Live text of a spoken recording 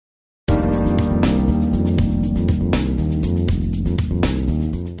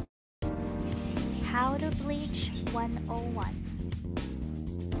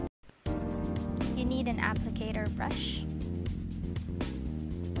brush.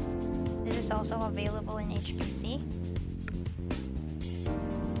 This is also available in HBC.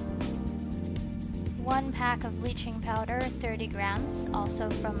 1 pack of bleaching powder, 30 grams, also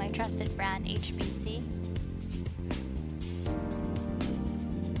from my trusted brand HBC.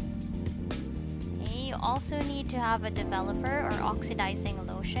 You also need to have a developer or oxidizing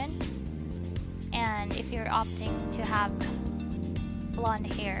lotion. And if you're opting to have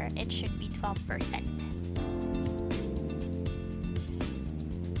blonde hair, it should be 12%.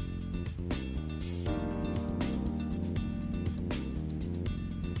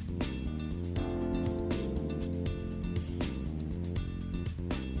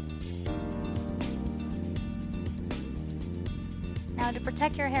 Now, to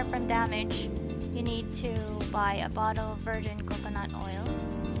protect your hair from damage, you need to buy a bottle of virgin coconut oil,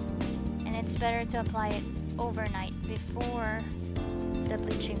 and it's better to apply it overnight before the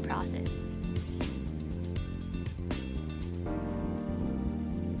bleaching process.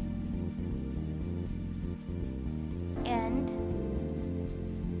 And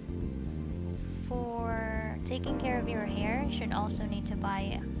for taking care of your hair, you should also need to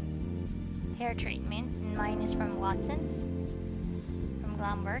buy hair treatment, and mine is from Watson's, from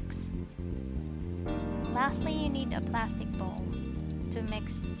Glam Works. Lastly, you need a plastic bowl to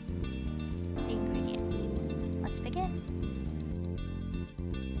mix the ingredients. Let's begin.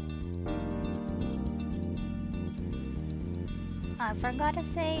 I forgot to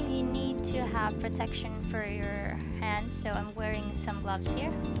say, you need to have protection for your hands, so I'm wearing some gloves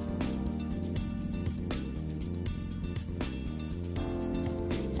here.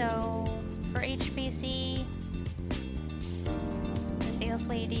 So for HBC, the sales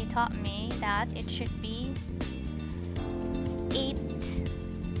lady taught me that it should be 8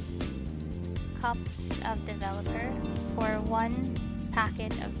 cups of developer for 1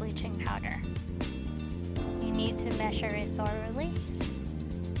 packet of bleaching powder. You need to measure it thoroughly.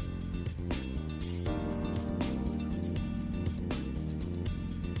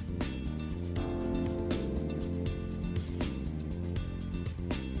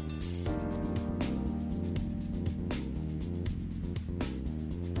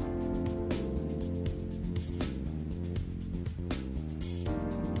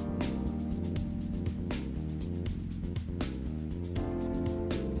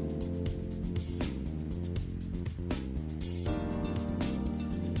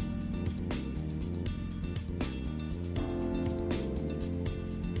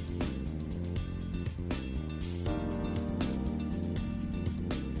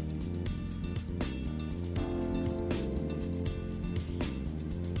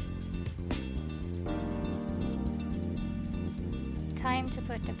 Time to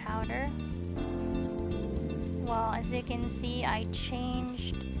put the powder. Well, as you can see, I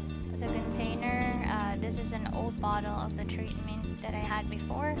changed the container. This is an old bottle of the treatment that I had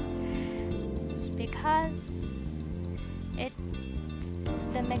before. It's because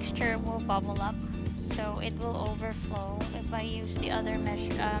the mixture will bubble up, so it will overflow if I use the other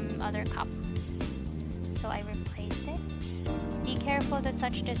cup. So I replaced it. Be careful to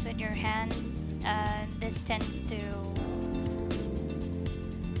touch this with your hands. This tends to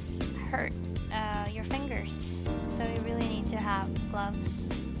hurt your fingers, so you really need to have gloves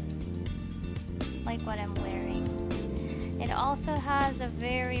like what I'm wearing. It also has a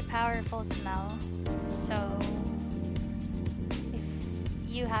very powerful smell, so if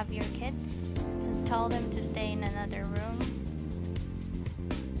you have your kids, just tell them to stay in another room,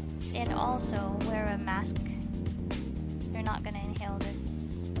 and also wear a mask. You're not gonna inhale this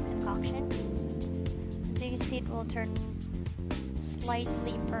concoction. As you can see, it will turn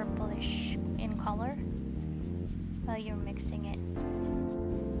slightly purplish in color while you're mixing it.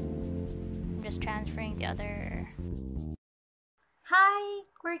 I'm just transferring the other. Hi!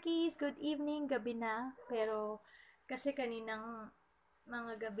 Quirkies! Good evening! Gabi na. Pero kasi kaninang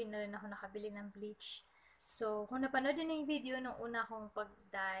mga gabi na rin ako nakabili ng bleach. So, kung napanood nyo na yung video nung una kong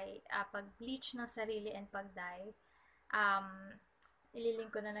pag-bleach ng sarili and pag-dye,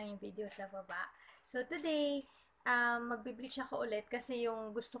 ililink ko na lang yung video sa baba. So, today, magbe-bleach ako ulit kasi yung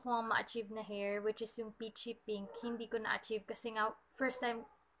gusto ko nga ma-achieve na hair, which is yung peachy pink, hindi ko na-achieve kasi nga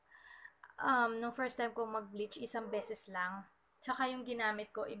nung first time ko mag-bleach, isang beses lang. Tsaka yung ginamit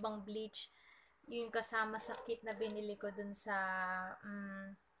ko, ibang bleach, yung kasama sa kit na binili ko dun sa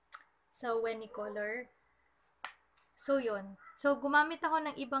Weni Color. So, yun. So, gumamit ako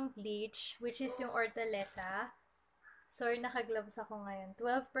ng ibang bleach, which is yung Hortaleza. Sorry, naka-gloves ako ngayon.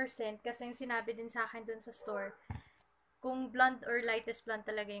 12% kasi yung sinabi din sa akin dun sa store, kung blonde or lightest blonde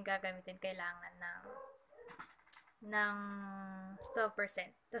talaga yung gagamitin, kailangan ng ng 12%.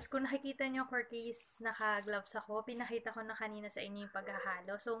 Tapos kung nakikita nyo, Quirkies, naka-gloves ako. Pinakita ko na kanina sa inyo yung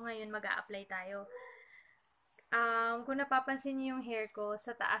paghahalo. So, ngayon mag-a-apply tayo. Kung napapansin niyo yung hair ko,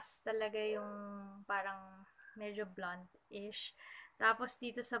 sa taas talaga yung parang medyo blonde-ish. Tapos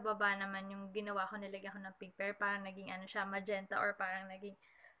dito sa baba naman yung ginawa ko, nilagyan ko ng pink pair, parang naging ano siya, magenta or parang naging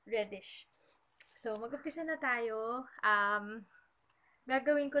reddish. So, mag-umpisa na tayo.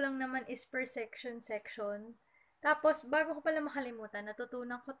 Gagawin ko lang naman is per section. Tapos, bago ko pala makalimutan,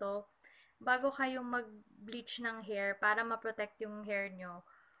 natutunan ko to, bago kayong mag-bleach ng hair, para ma-protect yung hair nyo,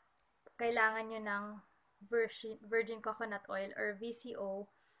 kailangan nyo ng virgin coconut oil or VCO.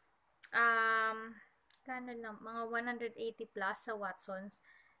 Kano lang, mga 180 plus sa Watsons.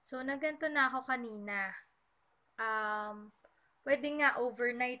 So, naganto na ako kanina. Pwede nga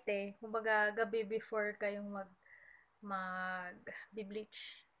overnight kumbaga gabi before kayong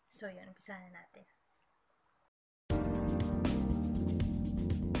mag-bleach. So, yun, umpisa na natin.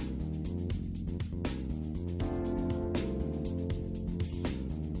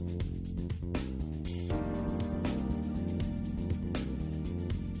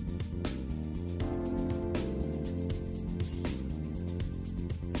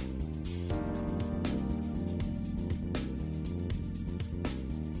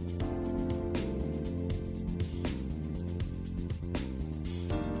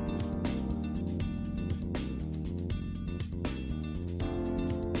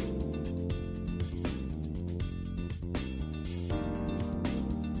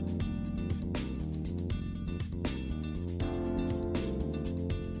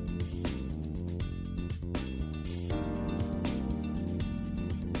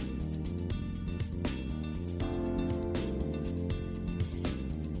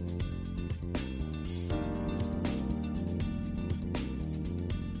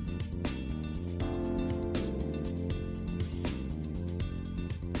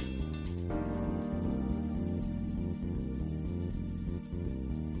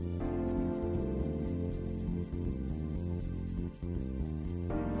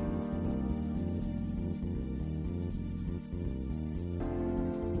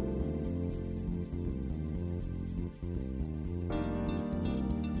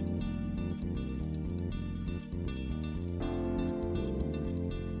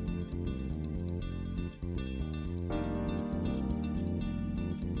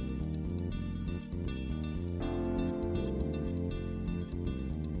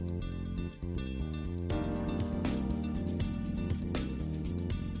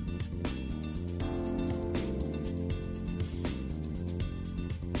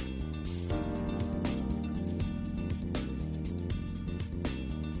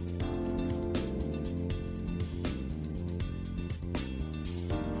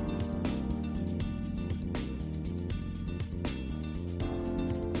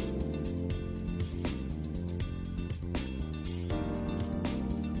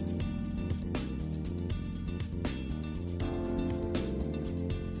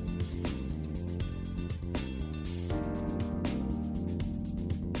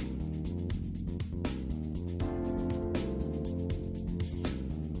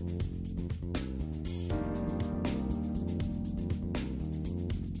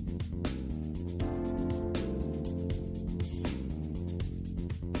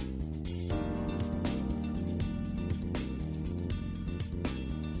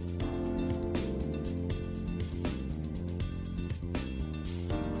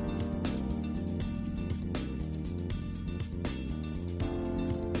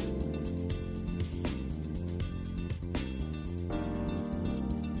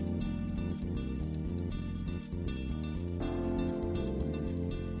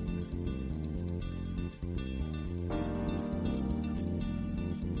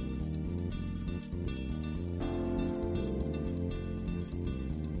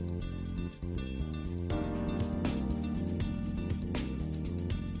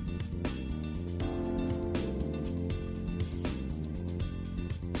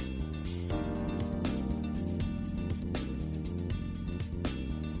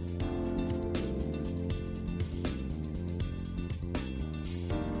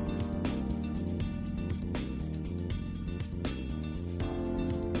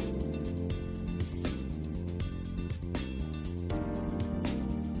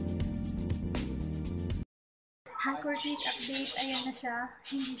 Hi, Quirkies update. Ayan na siya.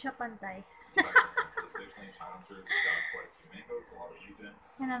 Hindi siya pantay.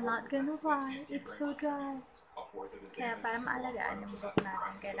 And I'm not gonna lie, it's so dry. Kaya para maalagaan yung buhok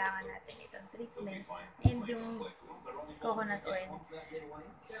natin, kailangan natin itong treatment and yung coconut oil.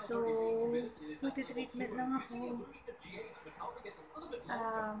 So, magti-treatment lang ako.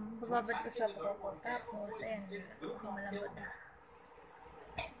 Bababad ko sa buhok ko. Tapos, ayan, malambot na.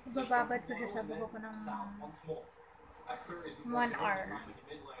 Bababad ko siya sa buhok ko ng 1 hour.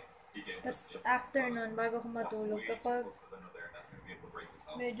 Tapos, after nun, bago ko matulog, kapag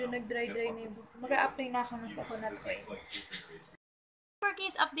medyo nag-dry-dry na yung buhok, mag-a-apply na ako ng coconut oil.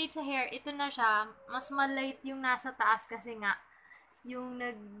 Quirkies update sa hair, ito na siya. Mas malight yung nasa taas kasi nga, yung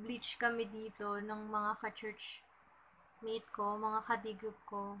nag-bleach kami dito ng mga ka-church mate ko, mga ka-D-group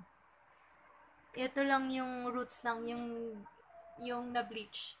ko. Ito lang yung roots lang, yung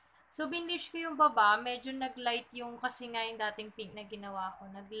na-bleach. So, binleach ko yung baba, medyo nag-light yung, kasi nga yung dating pink na ginawa ko,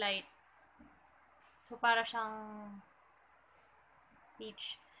 nag-light. So, para siyang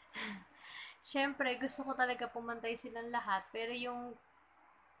peach. Siyempre, gusto ko talaga pumantay silang lahat, pero yung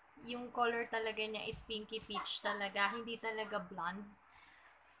color talaga niya is pinky peach talaga, hindi talaga blonde.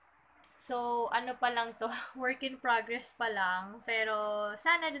 So, ano pa lang to, work in progress pa lang, pero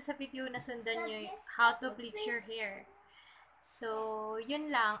sana dun sa video nasundan nyo how to bleach your hair. So,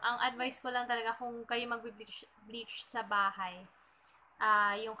 yun lang. Ang advice ko lang talaga kung kayo mag-bleach sa bahay,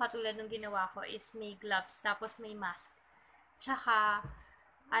 yung katulad ng ginawa ko is may gloves, tapos may mask. Tsaka,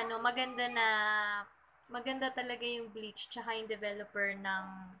 maganda talaga yung bleach, tsaka yung developer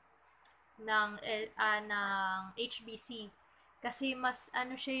ng HBC. Kasi mas,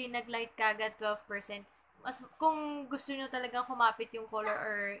 siya yung nag-light kagad 12%. Mas, kung gusto nyo talagang kumapit yung color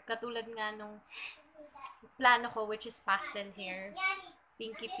or katulad nga nung plano ko, which is pastel hair.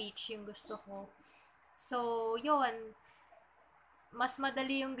 Pinky peach yung gusto ko. So, yun. Mas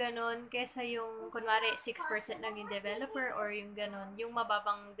madali yung ganun kesa yung, kunwari, 6% lang yung developer or yung ganun, yung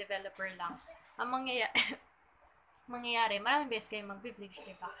mababang developer lang. Ang mangyayari, maraming beses kayo mag-bleach,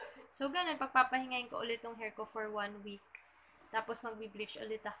 diba? So, ganun, pagpapahingayin ko ulit tong hair ko for 1 week. Tapos, mag-bleach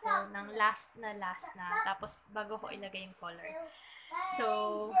ulit ako ng last na. Tapos, bago ko ilagay yung color.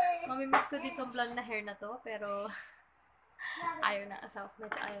 So, mamimiss ko ditong blonde na hair na to, pero ayaw na asawa.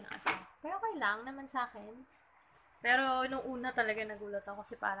 Pero okay lang naman sa akin. Pero nung una talaga nagulat ako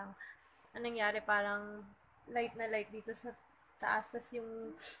kasi parang, anong nangyari, parang light na light dito sa taas. Tapos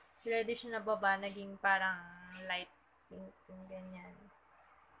yung reddish na baba, naging parang light pink, yung ganyan.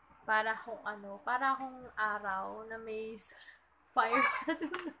 Para akong araw na may fire sa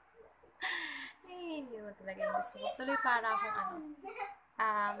dulo. Hindi naman talaga yung gusto ko. Tuloy para akong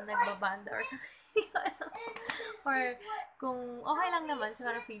nagbabanda or something. Or kung okay lang naman, so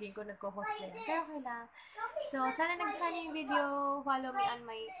parang feeling ko nagko-cosplay. Pero okay lang. So, sana nagustuhan niyo yung video. Follow me on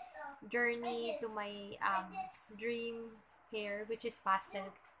my journey to my dream hair, which is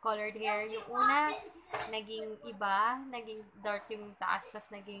pastel colored hair. Yung una, naging iba, naging dark yung taas, tas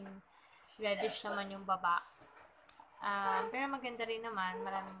naging reddish naman yung baba. Pero maganda rin naman.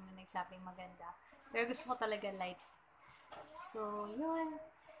 Maraming nagsabing maganda. Pero gusto ko talaga light. So, yun.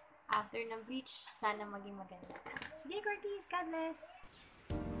 After ng bleach, sana maging maganda. Sige, Quirkies. God bless!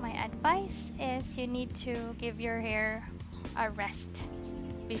 My advice is you need to give your hair a rest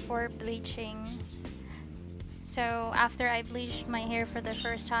before bleaching. So after I bleached my hair for the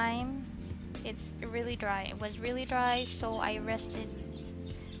first time, it's really dry. It was really dry, so I rested,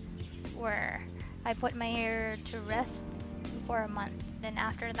 where I put my hair to rest for a month. Then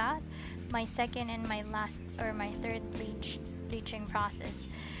after that, my second and my last or my third bleaching process,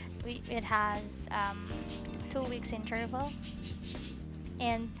 it has 2 weeks interval.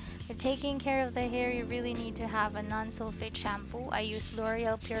 And for taking care of the hair, you really need to have a non-sulfate shampoo. I use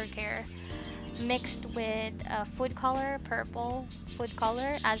Loreal Pure Care mixed with food color, purple food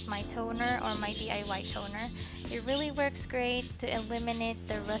color as my toner or my DIY toner. It really works great to eliminate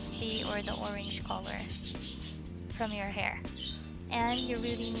the rusty or the orange color from your hair. And you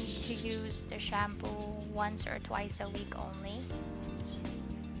really need to use the shampoo once or twice a week only.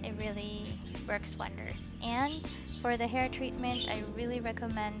 It really works wonders. And for the hair treatment, I really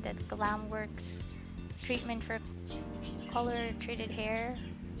recommend that Glam works treatment for color treated hair.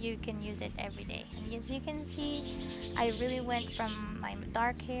 You can use it every day. And as you can see, I really went from my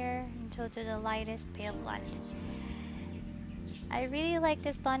dark hair until to the lightest pale blonde. I really like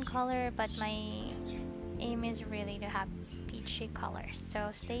this blonde color, but my aim is really to have peachy colors.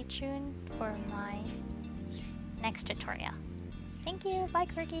 So stay tuned for my next tutorial. Thank you. Bye,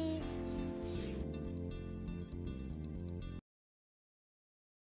 Quirkies.